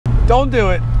Don't do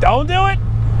it. Don't do it.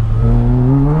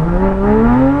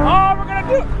 Oh, we're gonna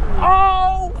do it.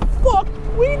 Oh, fuck.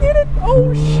 We did it.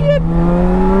 Oh, shit.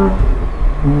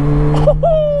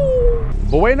 Oh.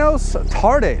 Buenos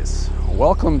tardes.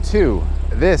 Welcome to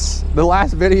this. The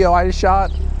last video I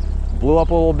shot blew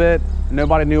up a little bit.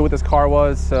 Nobody knew what this car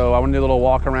was, so I want to do a little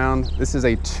walk around. This is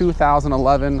a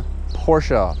 2011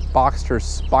 Porsche Boxster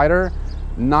Spyder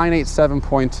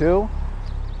 987.2.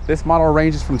 This model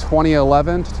ranges from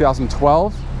 2011 to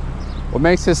 2012. What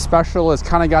makes this special is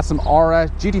kind of got some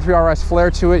GT3 RS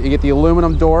flair to it. You get the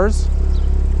aluminum doors.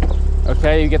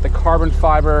 Okay, you get the carbon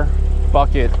fiber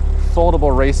bucket,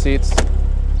 foldable race seats.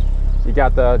 You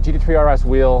got the GT3 RS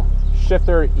wheel,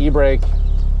 shifter, e-brake,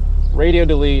 radio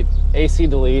delete, AC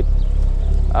delete,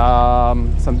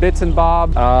 some bits and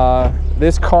bobs.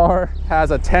 This car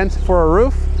has a tent for a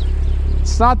roof.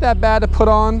 It's not that bad to put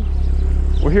on.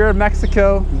 We're here in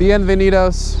Mexico.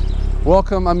 Bienvenidos.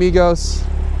 Welcome, amigos.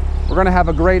 We're gonna have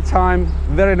a great time.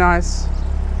 Very nice.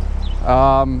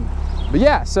 But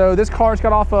yeah, so this car's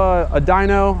got off a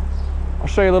dyno. I'll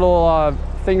show you a little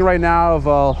thing right now of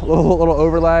a little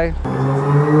overlay.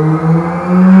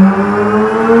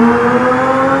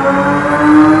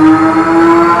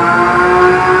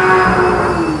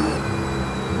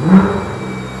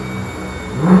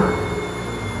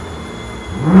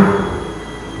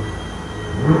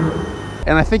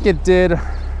 And I think it did,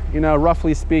 you know,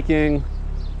 roughly speaking,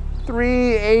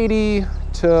 380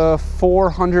 to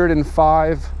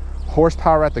 405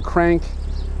 horsepower at the crank,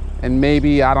 and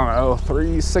maybe, I don't know,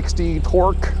 360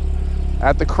 torque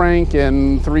at the crank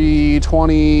and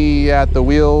 320 at the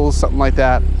wheels, something like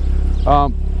that.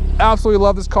 Absolutely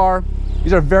love this car.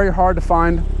 These are very hard to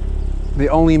find. They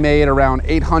only made around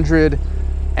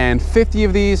 850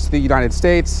 of these to the United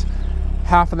States.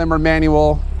 Half of them are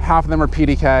manual, half of them are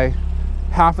PDK.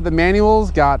 Half of the manuals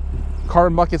got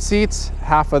carbon bucket seats,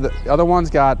 half of the other ones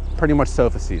got pretty much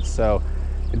sofa seats. So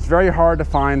it's very hard to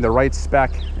find the right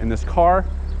spec in this car.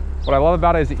 What I love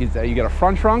about it is that you get a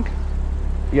front trunk,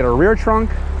 you get a rear trunk,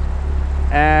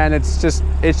 and it's just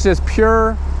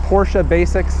pure Porsche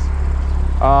basics.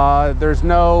 There's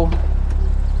no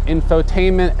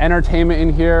infotainment, entertainment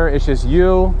in here. It's just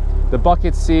you, the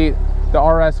bucket seat, the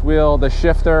RS wheel, the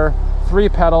shifter, 3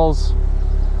 pedals,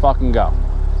 fucking go.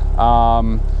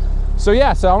 So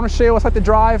yeah, so I want to show you what's like to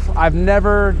drive. I've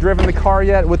never driven the car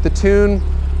yet with the tune.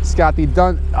 It's got the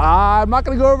I'm not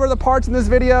going to go over the parts in this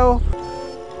video.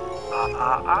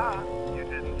 You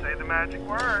didn't say the magic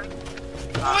word.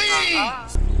 Please!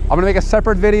 I'm going to make a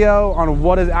separate video on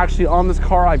what is actually on this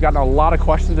car. I've gotten a lot of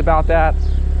questions about that.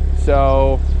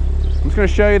 So I'm just going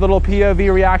to show you the little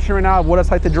POV reaction right now of what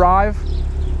it's like to drive.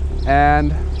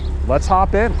 And let's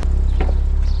hop in.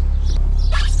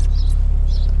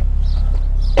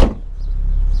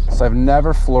 So I've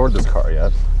never floored this car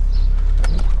yet.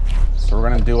 So we're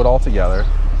gonna do it all together.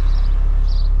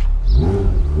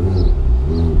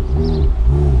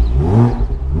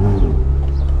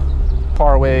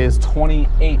 Car weighs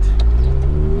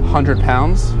 2,800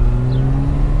 pounds.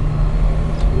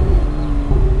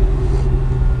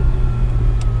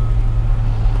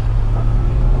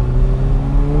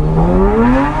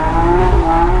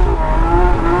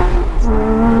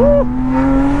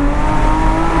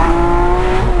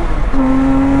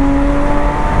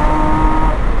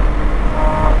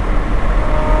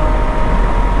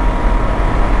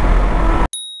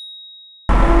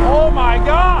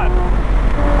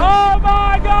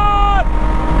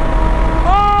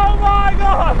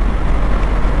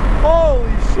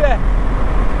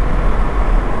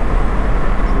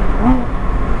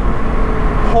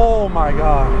 Oh my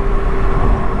God.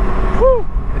 Whew.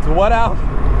 It's wet out.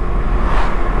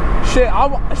 Shit,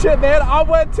 man, I'm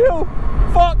wet too.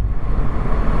 Fuck.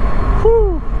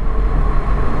 Whew.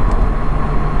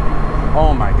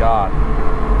 Oh my God.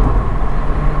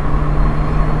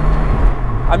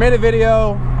 I made a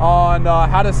video on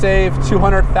how to save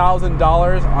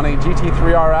 $200,000 on a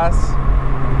GT3 RS.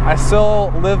 I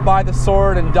still live by the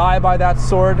sword and die by that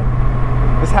sword.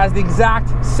 This has the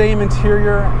exact same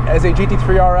interior as a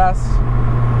GT3 RS,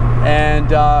 and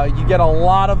you get a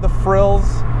lot of the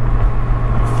frills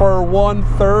for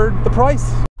 1/3 the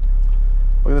price.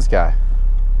 Look at this guy.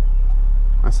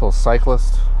 Nice little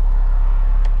cyclist.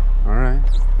 All right,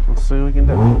 let's see what we can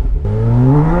do.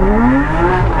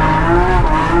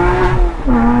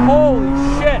 Holy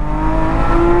shit!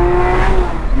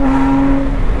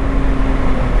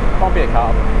 Don't be a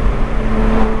cop.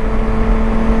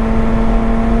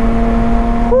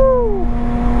 Woo.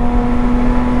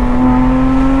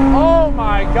 Oh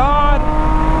my God!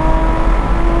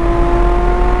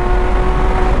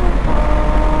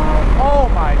 Oh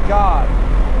my God!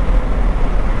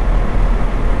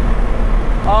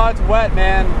 Oh, it's wet,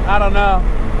 man. I don't know.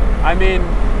 I mean,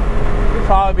 it'd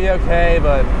probably be okay,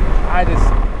 but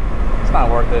it's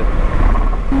not worth it.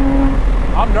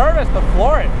 I'm nervous to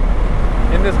floor it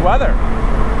in this weather.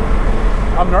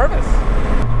 I'm nervous.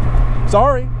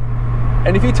 Sorry.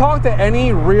 And if you talk to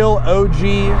any real OG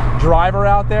driver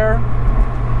out there,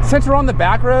 since we're on the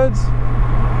back roads,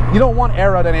 you don't want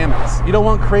aerodynamics. You don't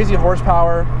want crazy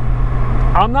horsepower.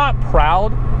 I'm not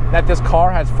proud that this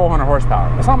car has 400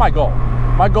 horsepower. That's not my goal.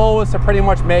 My goal is to pretty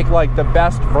much make like the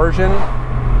best version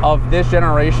of this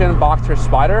generation Boxster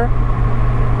Spider.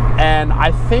 And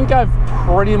I think I've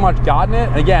pretty much gotten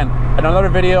it. Again, in another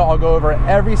video, I'll go over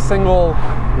every single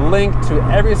link to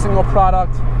every single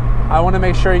product. I want to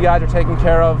make sure you guys are taken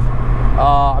care of.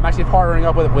 I'm actually partnering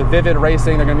up with Vivid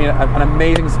Racing. They're going to be an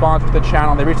amazing sponsor for the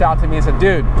channel. They reached out to me and said,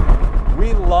 dude,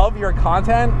 we love your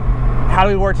content. How do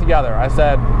we work together? I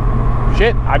said,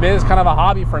 shit, I mean, it's kind of a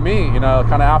hobby for me, you know,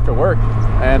 kind of after work.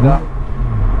 And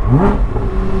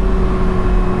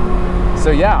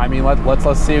so yeah, I mean,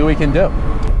 let's see what we can do.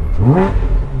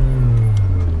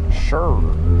 Sure.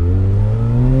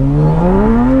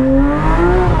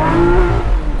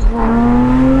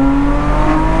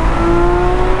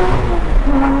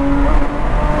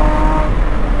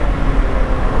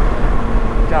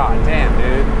 God damn,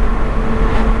 dude.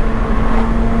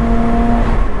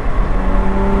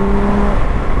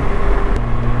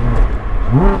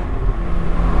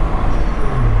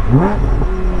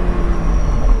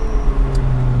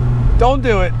 Don't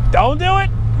do it. Don't do it.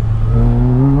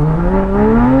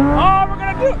 Oh, we're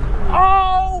gonna do it.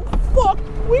 Oh, fuck.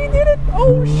 We did it.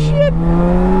 Oh, shit.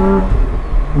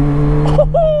 Oh.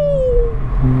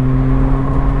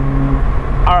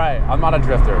 All right, I'm not a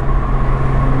drifter.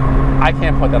 I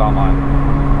can't put that online.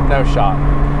 No shot.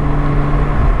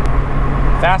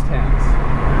 Fast hands.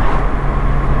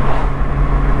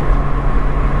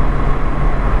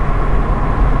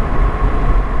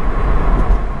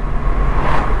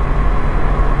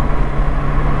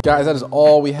 Guys, that is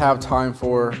all we have time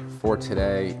for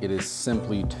today. It is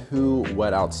simply too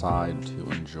wet outside to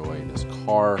enjoy this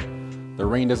car. The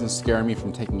rain doesn't scare me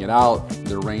from taking it out.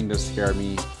 The rain does scare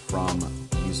me from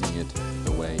using it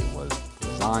the way it was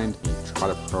designed. We try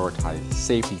to prioritize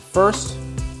safety first.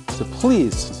 So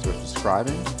please consider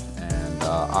subscribing, and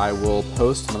I will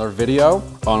post another video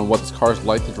on what this car is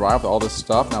like to drive with all this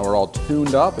stuff. Now we're all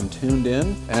tuned up and tuned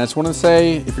in. And I just want to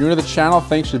say, if you're new to the channel,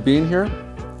 thanks for being here.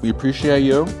 We appreciate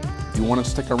you. If you want to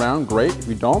stick around, great. If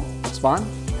you don't, that's fine.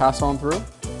 Pass on through.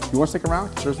 If you want to stick around,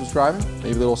 consider subscribing.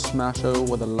 Maybe a little smash over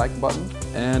with a like button.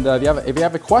 And if you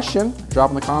have a question,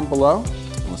 drop in the comment below.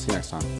 And we'll see you next time.